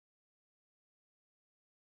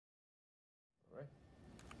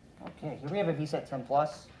Okay, here we have a VSETT 10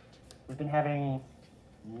 Plus. We've been having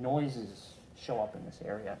noises show up in this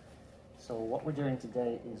area. So what we're doing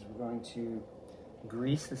today is we're going to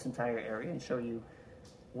grease this entire area and show you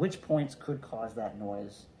which points could cause that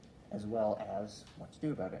noise, as well as what to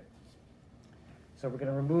do about it. So we're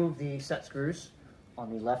going to remove the set screws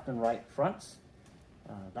on the left and right fronts.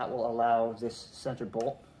 That will allow this center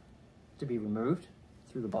bolt to be removed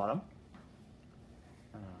through the bottom.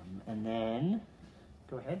 And then,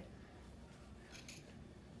 go ahead.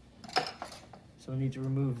 So we need to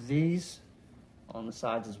remove these on the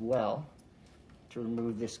sides as well to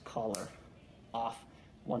remove this collar off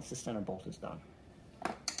once the center bolt is done.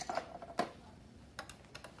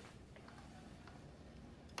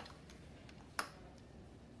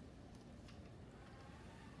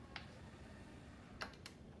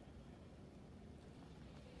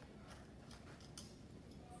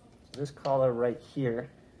 So this collar right here,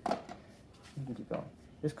 you can keep going.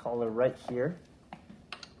 This collar right here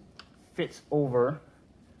fits over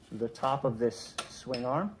the top of this swing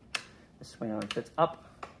arm. The swing arm fits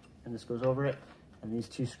up, and this goes over it, and these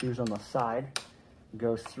two screws on the side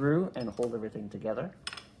go through and hold everything together.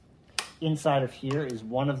 Inside of here is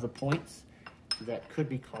one of the points that could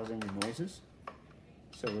be causing the noises.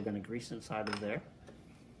 So we're going to grease inside of there.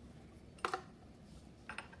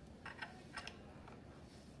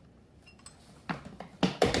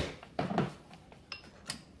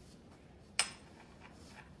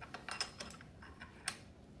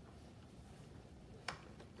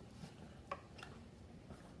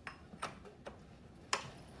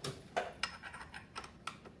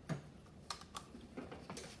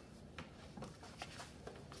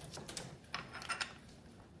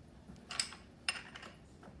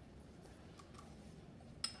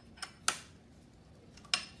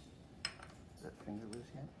 Finger loose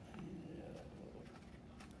yet? Yeah.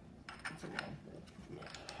 It's a long bit. Yeah.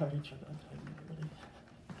 How do you try to untighten it already?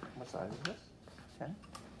 What size is this? 10?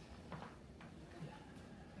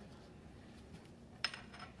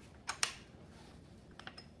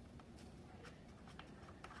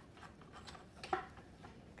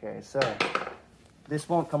 Okay, so this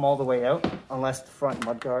won't come all the way out unless the front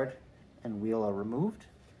mudguard and wheel are removed,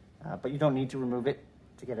 but you don't need to remove it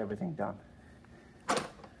to get everything done.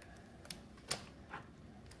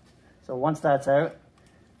 So once that's out,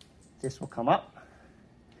 this will come up,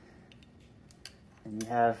 and you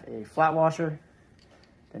have a flat washer,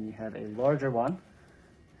 then you have a larger one,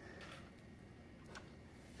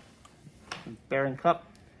 bearing cup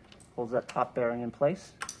holds that top bearing in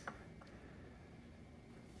place,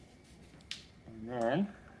 and then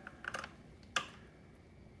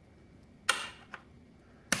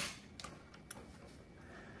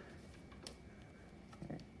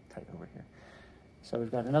tight over here. So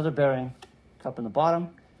we've got another bearing cup in the bottom.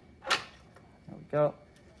 There we go.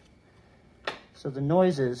 So the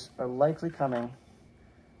noises are likely coming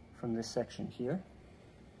from this section here,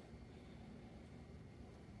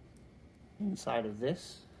 inside of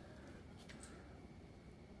this.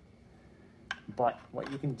 But what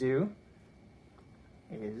you can do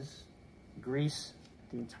is grease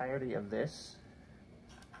the entirety of this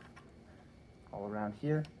all around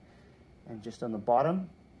here, and just on the bottom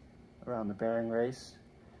around the bearing race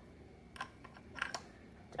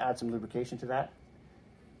to add some lubrication to that.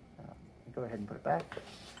 Go ahead and put it back.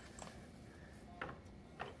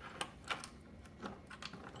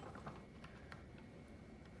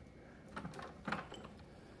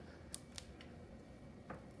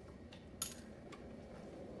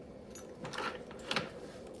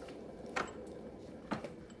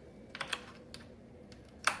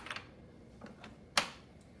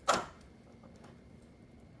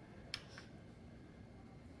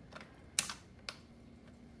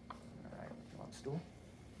 Stool.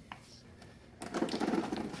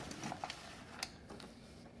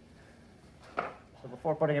 So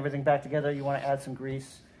before putting everything back together, you want to add some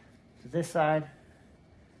grease to this side,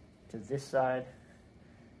 and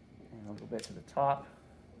a little bit to the top.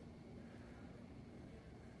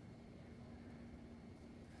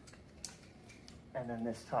 And then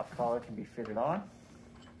this top collar can be fitted on.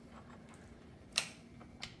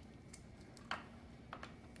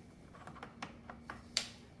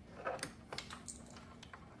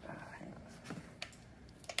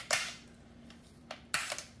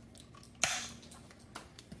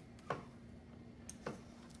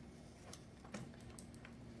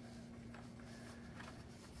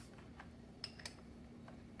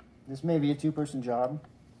 This may be a two-person job.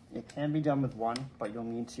 It can be done with one, but you'll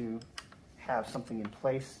need to have something in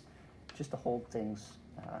place just to hold things,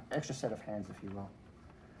 extra set of hands, if you will.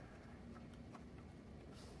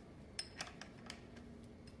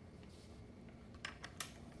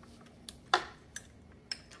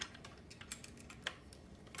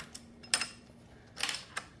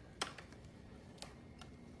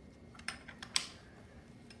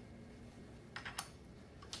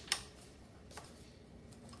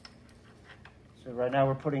 So right now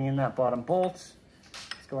we're putting in that bottom bolt.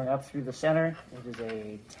 It's going up through the center. It is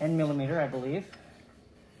a 10 millimeter, I believe.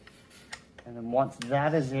 And then once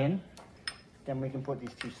that is in, then we can put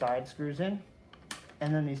these 2 side screws in,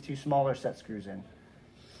 and then these 2 smaller set screws in.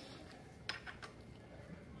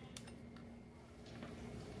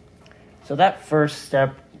 So that first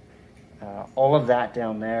step, all of that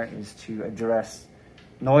down there is to address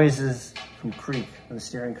noises from creak, the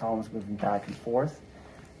steering columns moving back and forth.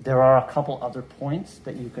 There are a couple other points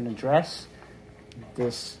that you can address.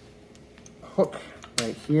 This hook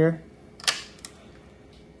right here.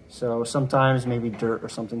 So sometimes maybe dirt or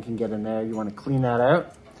something can get in there. You want to clean that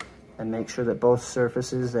out and make sure that both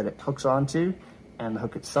surfaces that it hooks onto and the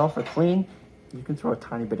hook itself are clean. You can throw a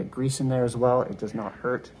tiny bit of grease in there as well. It does not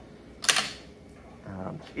hurt.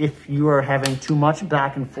 If you are having too much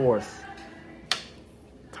back and forth,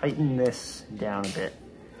 tighten this down a bit,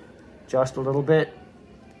 just a little bit.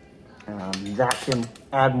 That can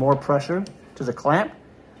add more pressure to the clamp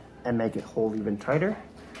and make it hold even tighter.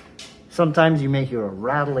 Sometimes you may hear a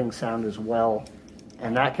rattling sound as well,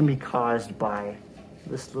 and that can be caused by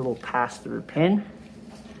this little pass-through pin.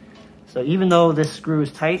 So even though this screw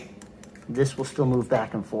is tight, this will still move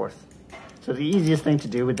back and forth. So the easiest thing to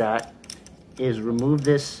do with that is remove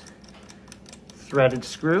this threaded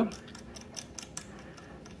screw.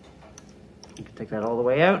 You can take that all the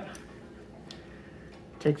way out.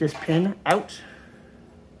 Take this pin out.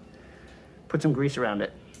 Put some grease around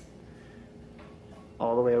it.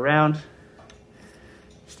 All the way around.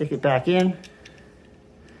 Stick it back in.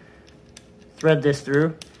 Thread this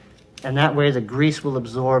through. And that way the grease will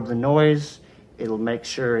absorb the noise. It'll make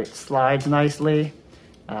sure it slides nicely.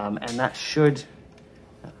 And that should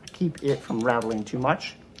keep it from rattling too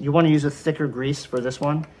much. You want to use a thicker grease for this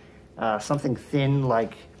one. Something thin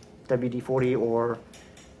like WD-40 or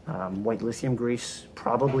white lithium grease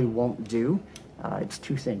probably won't do. It's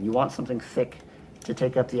too thin. You want something thick to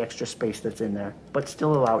take up the extra space that's in there, but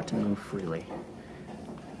still allow it to move freely.